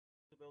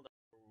build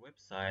our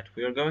website,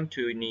 we are going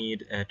to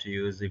need to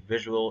use the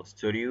Visual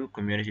Studio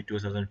Community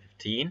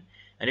 2015,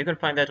 and you can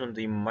find that on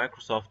the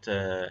Microsoft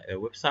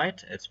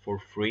website. It's for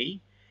free,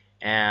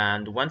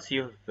 and once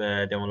you've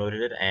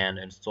downloaded it and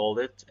installed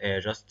it,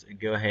 just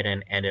go ahead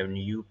and add a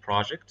new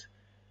project.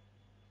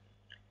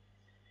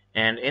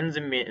 And in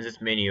this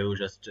menu,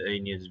 just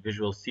in this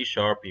Visual C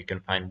Sharp, you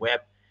can find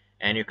Web,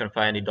 and you can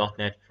find the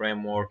 .NET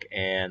framework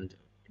and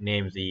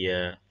name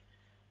the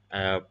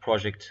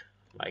project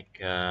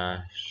like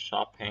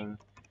shopping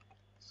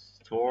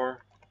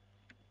store.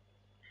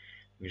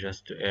 You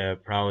just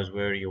browse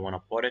where you want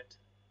to put it.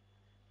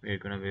 We're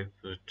gonna be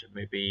put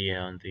maybe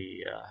on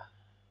the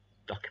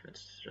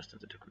documents, just in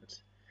the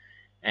documents,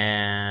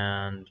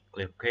 and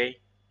click OK.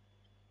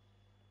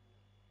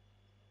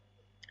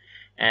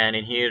 And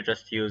in here,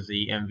 just use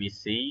the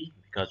MVC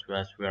because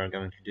that's what we are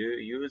going to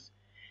use,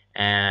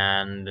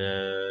 and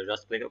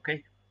just click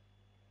OK.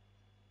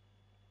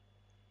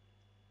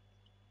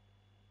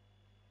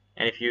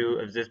 And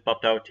if this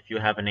popped out, if you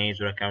have an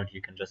Azure account,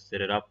 you can just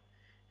set it up.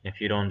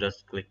 If you don't,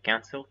 just click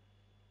cancel,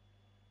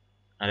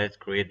 and let's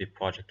create the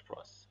project for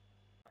us.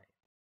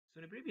 So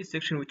in the previous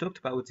section, we talked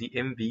about the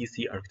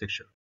MVC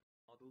architecture,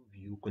 Model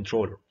View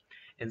Controller.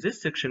 In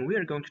this section, we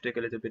are going to take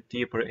a little bit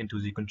deeper into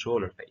the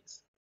controller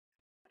phase.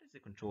 What is a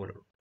controller?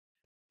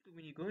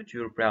 When you go into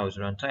your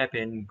browser and type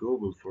in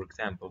Google, for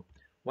example,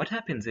 what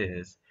happens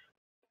is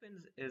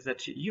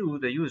that you,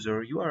 the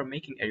user, you are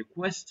making a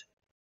request to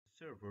the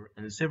server,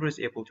 and the server is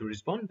able to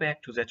respond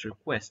back to that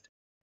request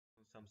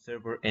on some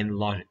server in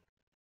logic.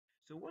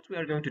 So what we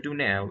are going to do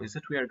now is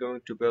that we are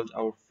going to build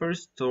our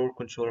first store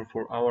controller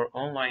for our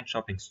online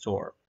shopping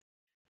store.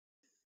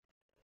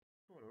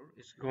 Controller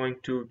is going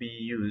to be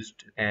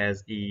used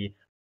as a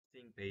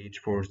listing page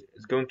for,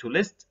 it's going to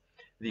list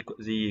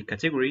the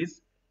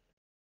categories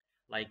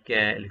like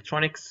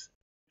electronics,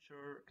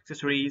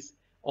 accessories,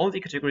 all the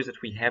categories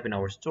that we have in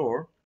our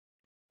store.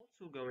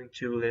 Also going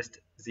to list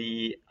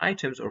the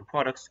items or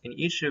products in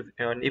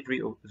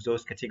every of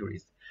those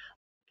categories.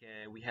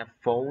 We have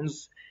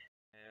phones,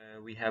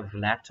 we have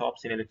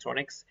laptops in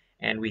electronics,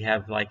 and we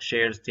have like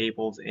chairs,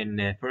 tables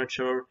in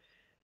furniture,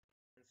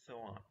 and so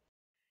on.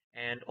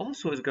 And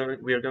also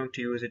we are going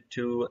to use it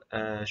to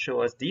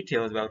show us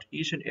details about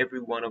each and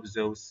every one of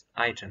those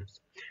items.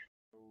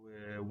 So,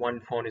 one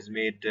phone is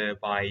made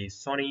by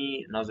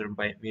Sony, another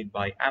made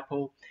by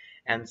Apple,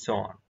 and so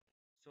on.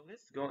 So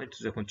let's go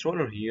into the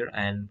controller here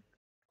and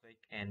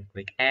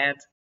click Add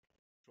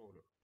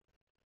Controller.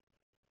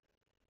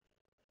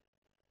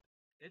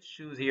 Let's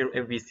choose here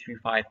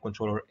MVC5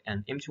 controller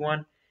and empty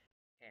one.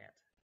 Add.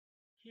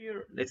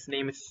 Here, let's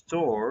name it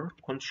Store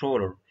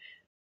Controller.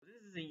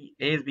 This is the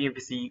ASP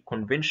MVC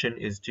convention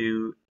is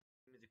to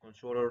name the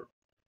controller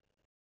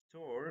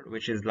store,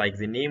 which is like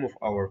the name of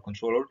our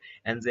controller,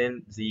 and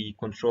then the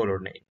controller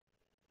name.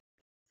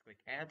 Click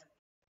Add.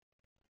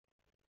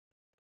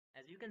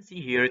 As you can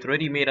see here, it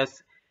already made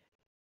us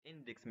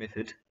index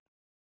method.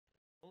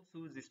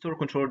 Also, the store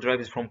controller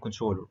derives from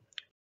controller.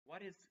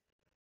 What is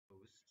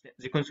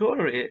the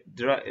controller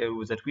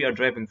that we are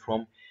driving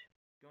from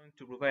going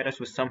to provide us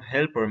with some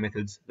helper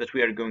methods that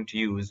we are going to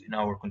use in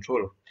our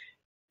controller.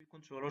 Every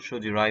controller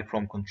should derive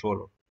from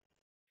controller.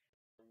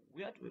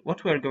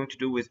 What we are going to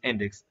do with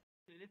index,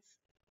 let's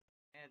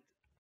add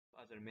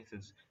other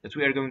methods that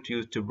we are going to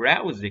use to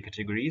browse the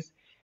categories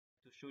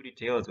to show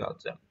details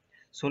about them.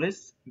 So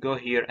let's go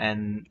here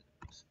and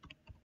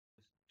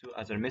to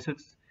other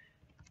methods.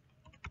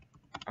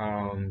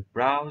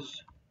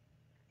 Browse.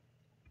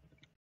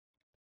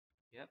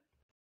 Yep.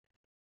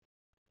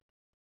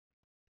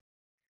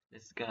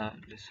 Let's go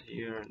this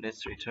here.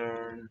 Let's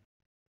return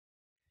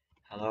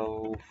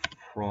hello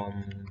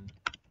from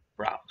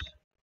browse.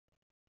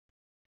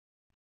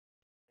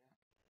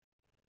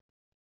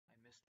 I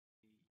missed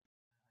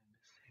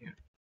here. Right. Here.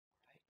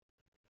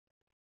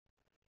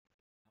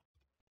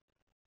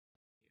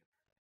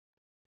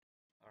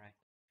 All right.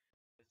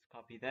 Let's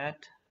copy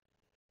that.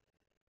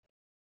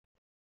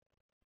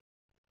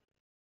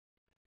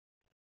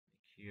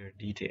 Make here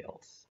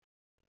details.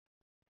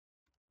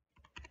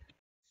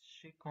 Let's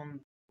check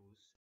on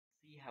those.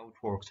 See how it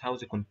works. How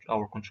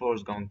our controller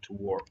is going to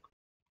work.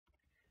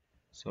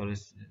 So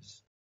let's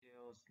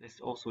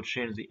also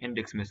change the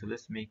index method.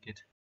 Let's make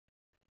it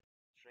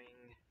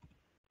string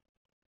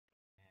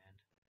and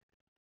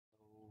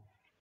go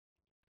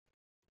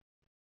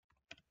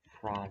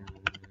from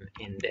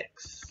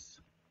index.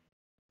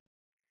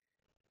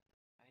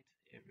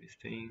 Right,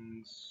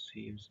 everything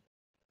seems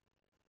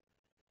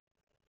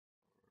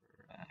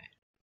right.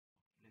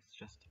 Let's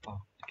just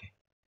okay.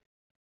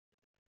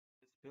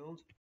 Let's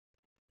build.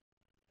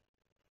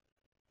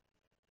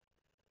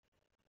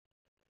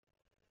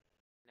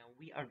 Now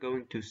we are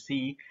going to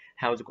see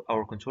how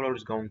our controller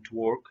is going to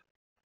work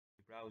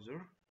in the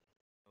browser.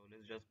 So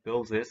let's just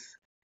build this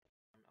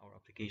on our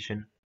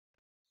application.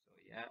 So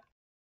yeah,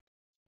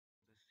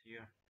 this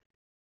here.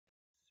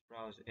 Let's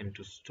browse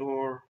into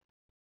store.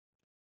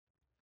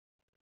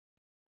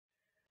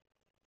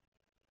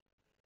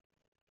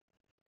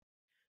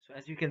 So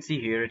as you can see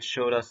here, it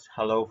showed us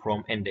hello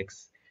from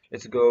index.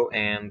 Let's go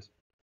and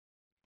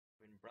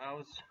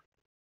browse.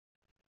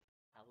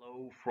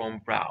 Hello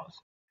from browse.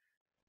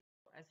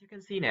 As you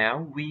can see now,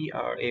 we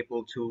are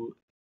able to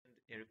send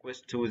a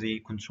request to the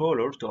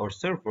controller, to our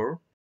server.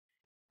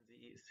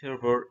 The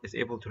server is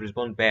able to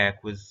respond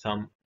back with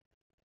some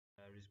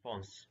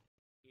response.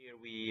 Here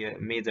we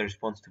made the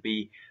response to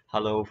be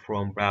hello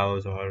from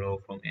browse or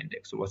hello from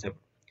index or whatever.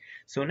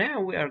 So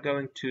now we are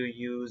going to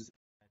use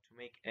to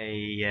make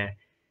a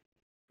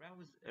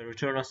browse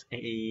return us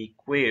a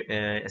query,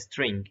 a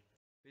string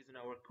based on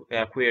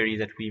our query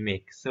that we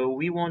make. So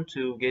we want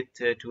to get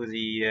to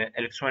the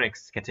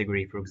electronics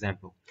category, for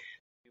example.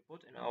 We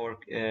put in our well,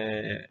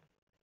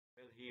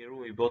 here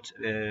we put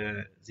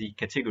the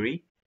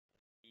category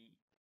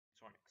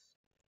electronics.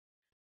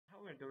 How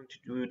we're going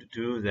to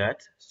do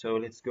that? So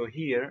let's go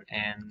here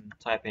and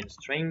type in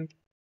string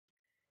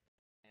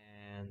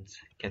and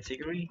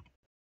category.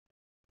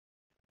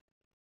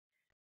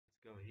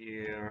 Let's go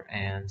here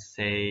and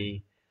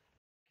say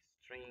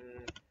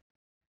string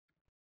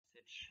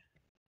message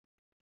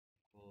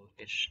equal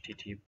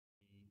HTTP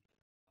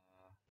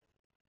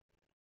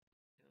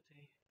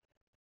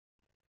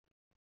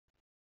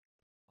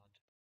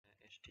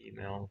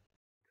HTML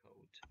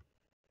code.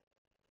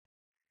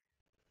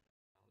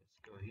 Let's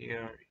go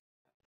here.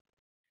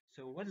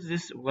 So what is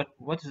this?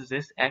 What is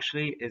this?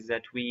 Actually, is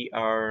that we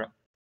are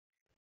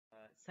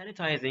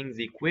sanitizing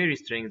the query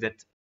string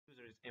that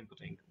user is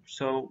inputting.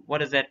 So what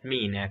does that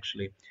mean?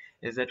 Actually,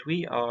 is that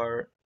we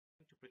are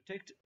to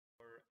protect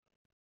our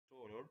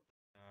controller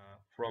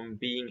from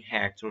being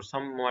hacked, or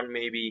someone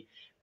maybe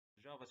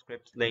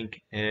JavaScript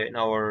link in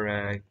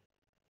our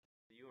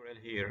URL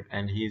here,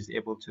 and he's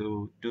able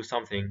to do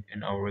something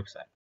in our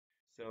website.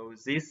 So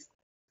this is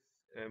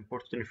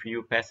important for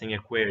you passing a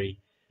query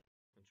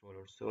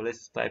controller. So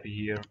let's type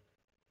here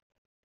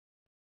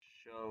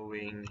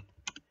showing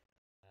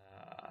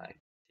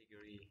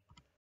category.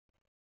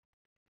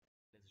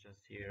 Let's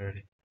just here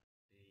the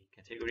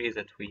categories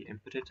that we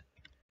inputted.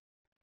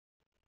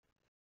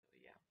 So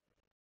yeah,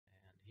 and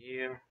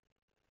here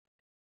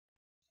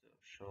so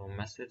show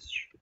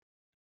message.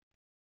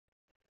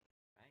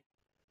 Right.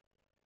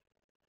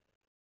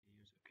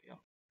 Use okay.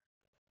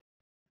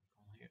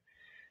 Here.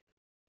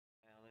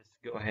 Let's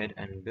go ahead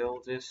and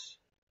build this.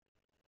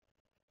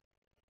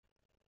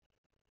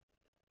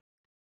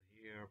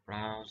 Here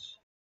browse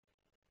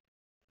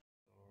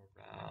or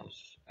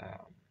browse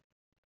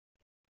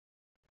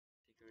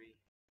category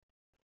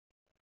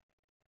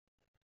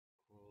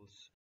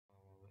equals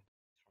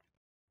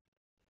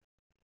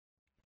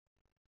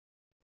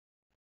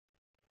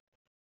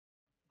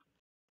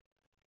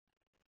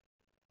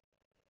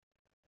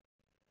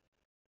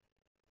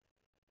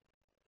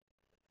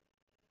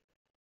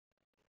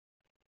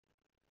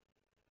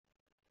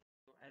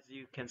so as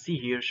you can see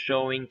here,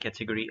 showing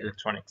category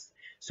electronics.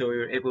 So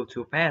we're able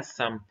to pass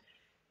some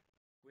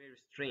query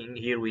string.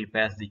 Here we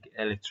pass the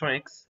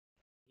electronics.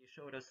 He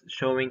showed us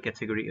showing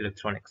category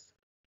electronics.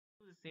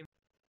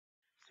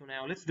 So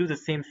now let's do the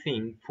same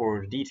thing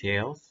for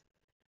details.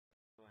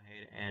 Go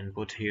ahead and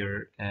put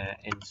here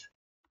int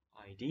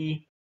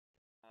ID.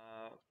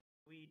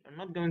 We are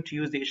not going to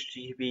use the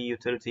HTTP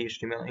utility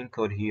HTML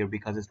encode here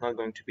because it's not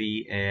going to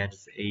be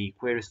as a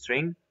query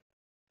string.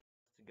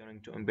 It's going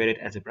to embed it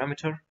as a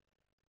parameter.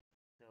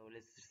 So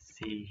let's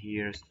see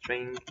here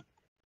string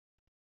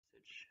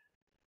message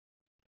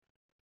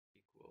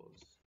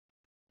equals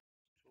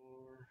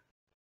store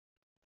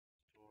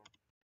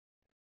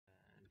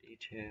and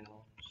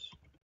details.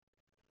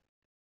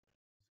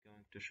 It's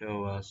going to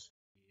show us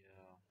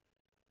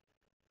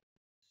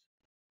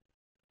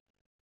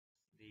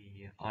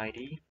the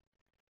ID.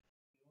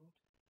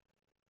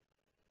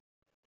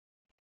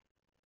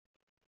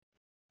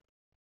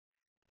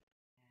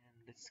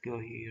 And let's go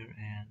here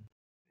and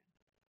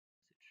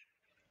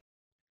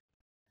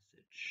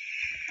message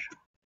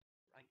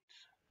right.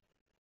 So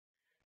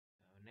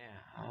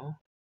now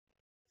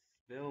let's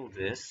build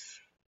this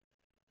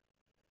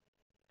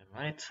and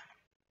run it.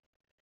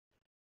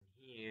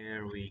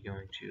 Here we're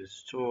going to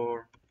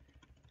store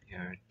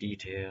your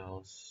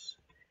details,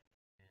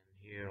 and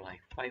here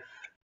like 5. Let's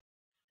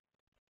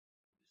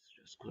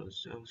just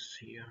close those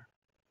here.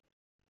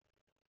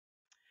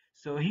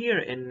 So here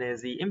in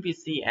the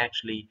MVC,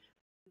 actually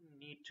we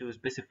need to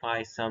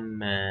specify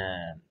some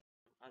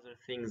other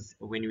things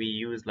when we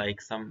use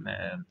like some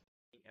a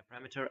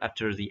parameter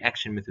after the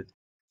action method.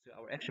 So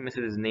our action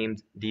method is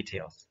named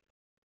details.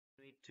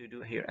 We need to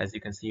do here, as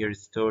you can see here,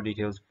 store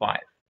details 5.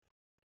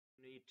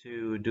 We need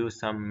to do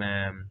some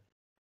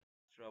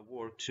extra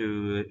work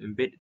to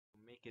embed,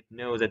 make it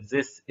know that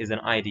this is an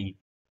ID.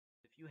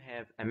 If you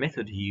have a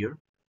method here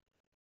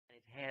and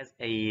it has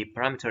a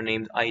parameter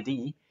named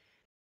ID,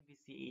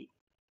 MVC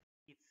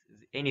it's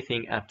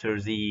anything after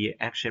the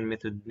action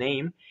method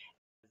name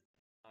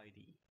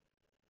ID.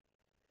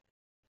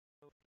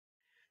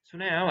 So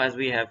now, as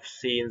we have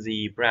seen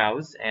the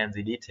browse and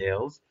the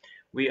details,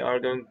 we are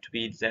going to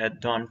be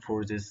done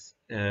for this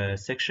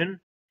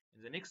section.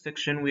 In the next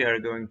section, we are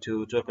going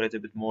to talk a little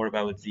bit more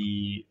about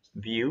the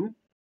view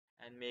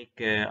and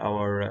make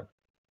our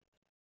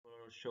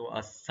show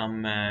us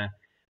some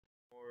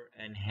more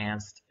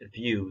enhanced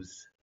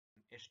views.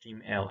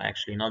 HTML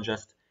actually, not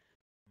just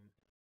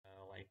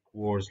like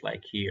words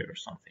like here or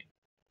something.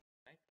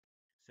 Right?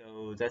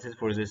 So that's it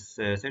for this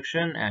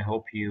section. I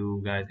hope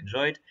you guys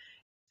enjoyed.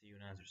 See you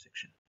in another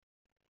section.